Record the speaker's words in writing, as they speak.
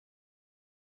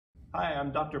Hi,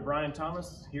 I'm Dr. Brian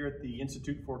Thomas here at the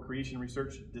Institute for Creation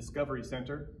Research Discovery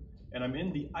Center, and I'm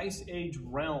in the Ice Age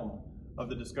realm of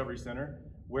the Discovery Center,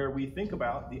 where we think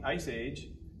about the Ice Age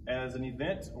as an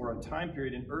event or a time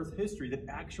period in Earth history that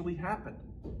actually happened.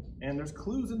 And there's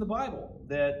clues in the Bible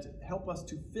that help us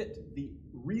to fit the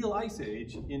real Ice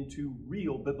Age into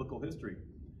real biblical history.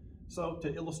 So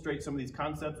to illustrate some of these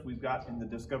concepts we've got in the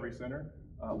Discovery Center,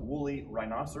 woolly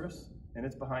rhinoceros, and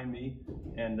it's behind me.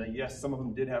 And yes, some of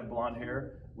them did have blonde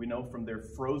hair. We know from their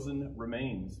frozen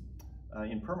remains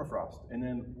in permafrost. And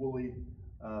then woolly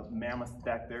mammoth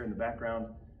back there in the background,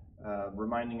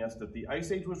 reminding us that the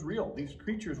Ice Age was real. These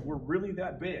creatures were really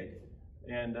that big,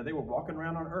 and they were walking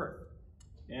around on Earth.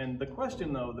 And the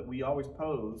question, though, that we always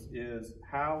pose is,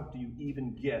 how do you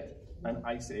even get an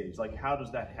Ice Age? Like, how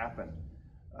does that happen?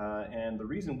 And the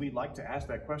reason we like to ask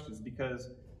that question is because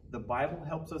the Bible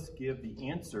helps us give the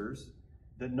answers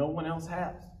that no one else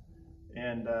has.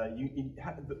 And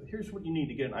here's what you need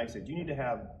to get an Ice Age. You need to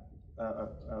have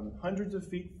hundreds of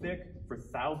feet thick for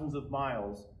thousands of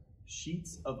miles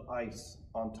sheets of ice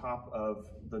on top of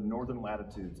the northern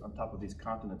latitudes, on top of these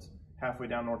continents, halfway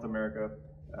down North America,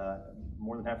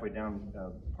 more than halfway down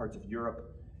parts of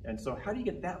Europe. And so how do you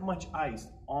get that much ice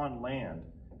on land?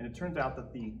 And it turns out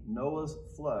that the Noah's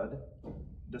flood,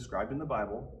 described in the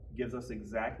Bible, gives us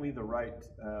exactly the right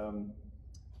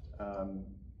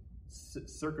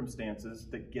circumstances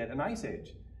that get an Ice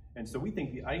Age. And so we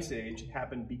think the Ice Age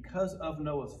happened because of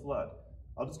Noah's flood.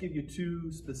 I'll just give you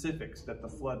two specifics that the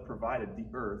flood provided the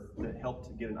earth that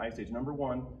helped get an Ice Age. Number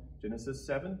one, Genesis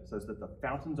 7 says that the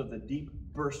fountains of the deep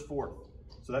burst forth.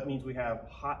 So that means we have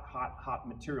hot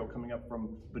material coming up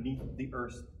from beneath the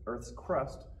Earth's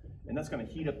crust, and that's going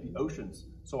to heat up the oceans.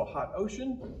 So a hot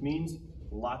ocean means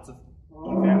lots of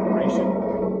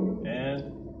evaporation,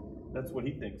 and that's what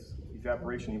he thinks.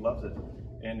 Evaporation, he loves it.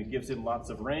 And it gives him lots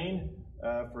of rain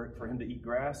for him to eat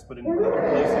grass, but in other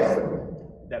places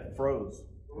that froze.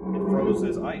 It froze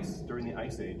as ice during the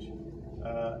Ice Age.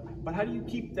 But how do you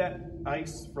keep that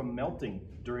ice from melting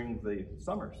during the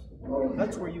summers?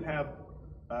 That's where you have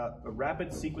a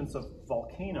rapid sequence of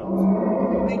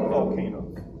volcanoes, big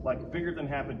volcanoes, like bigger than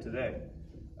happened today.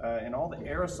 And all the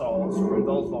aerosols from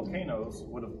those volcanoes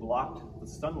would have blocked the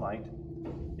sunlight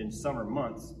in summer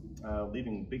months,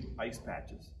 leaving big ice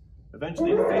patches.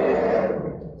 Eventually it faded.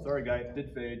 Sorry guy, it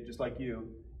did fade, just like you.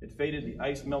 It faded, the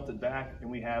ice melted back, and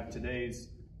we have today's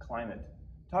climate.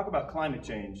 Talk about climate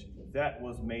change. That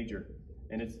was major,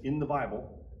 and it's in the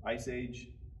Bible. Ice Age,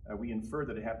 we infer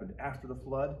that it happened after the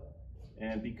flood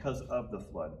and because of the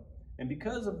flood. And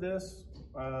because of this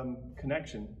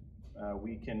connection,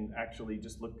 we can actually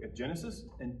just look at Genesis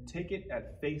and take it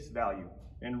at face value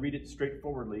and read it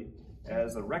straightforwardly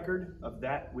as a record of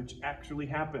that which actually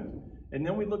happened. And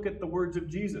then we look at the words of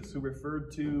Jesus, who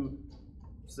referred to,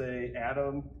 say,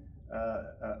 Adam,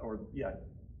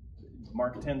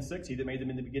 Mark 10:6, he that made them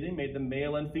in the beginning made them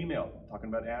male and female. Talking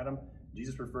about Adam.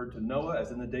 Jesus referred to Noah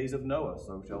as in the days of Noah,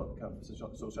 so shall it come,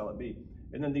 so shall it be.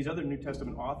 And then these other New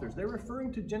Testament authors, they're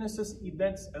referring to Genesis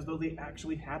events as though they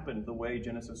actually happened the way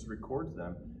Genesis records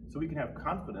them. So we can have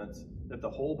confidence that the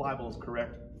whole Bible is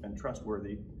correct and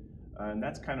trustworthy. And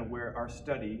that's kind of where our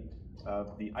study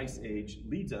of the Ice Age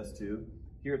leads us to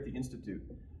here at the Institute.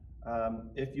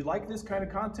 If you like this kind of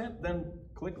content, then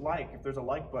click like if there's a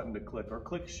like button to click, or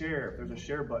click share if there's a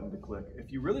share button to click.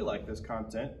 If you really like this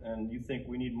content and you think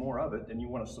we need more of it and you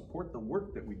want to support the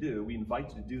work that we do, we invite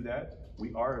you to do that.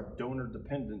 We are a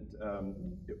donor-dependent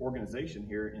organization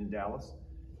here in Dallas.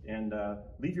 And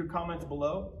leave your comments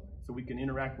below so we can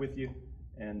interact with you.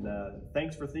 And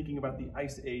thanks for thinking about the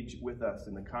Ice Age with us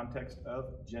in the context of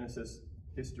Genesis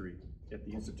history at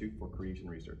the Institute for Creation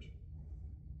Research.